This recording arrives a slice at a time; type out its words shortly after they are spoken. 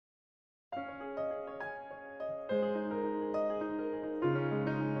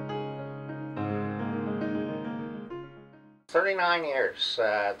"39 years,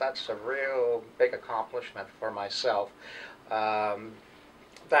 that's a real big accomplishment for myself, um,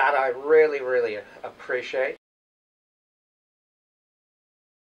 that I really appreciate.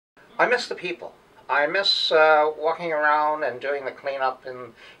 I miss the people. I miss walking around and doing the cleanup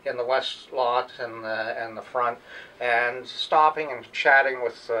in the west lot and the front, and stopping and chatting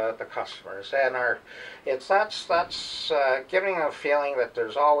with the customers. And that's giving a feeling that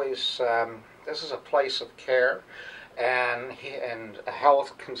there's always this is a place of care and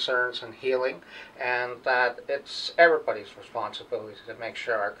health concerns and healing, and that it's everybody's responsibility to make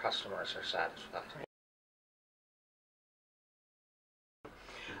sure our customers are satisfied.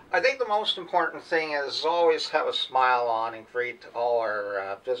 I think the most important thing is always have a smile on and greet all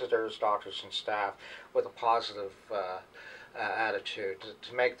our visitors, doctors, and staff with a positive attitude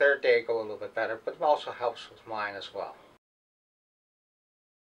to make their day go a little bit better, but it also helps with mine as well.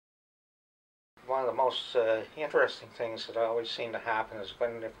 One of the most interesting things that always seem to happen is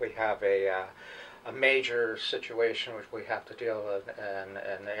if we have a major situation which we have to deal with,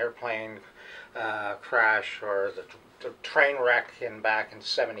 an airplane crash, or the train wreck back in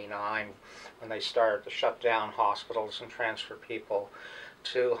 '79 when they started to shut down hospitals and transfer people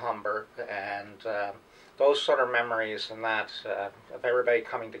to Humber, and those sort of memories and that of everybody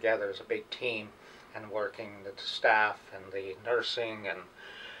coming together as a big team and working, the staff and the nursing and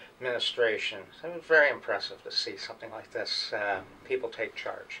administration. So it was very impressive to see something like this. People take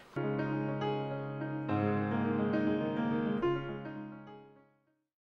charge.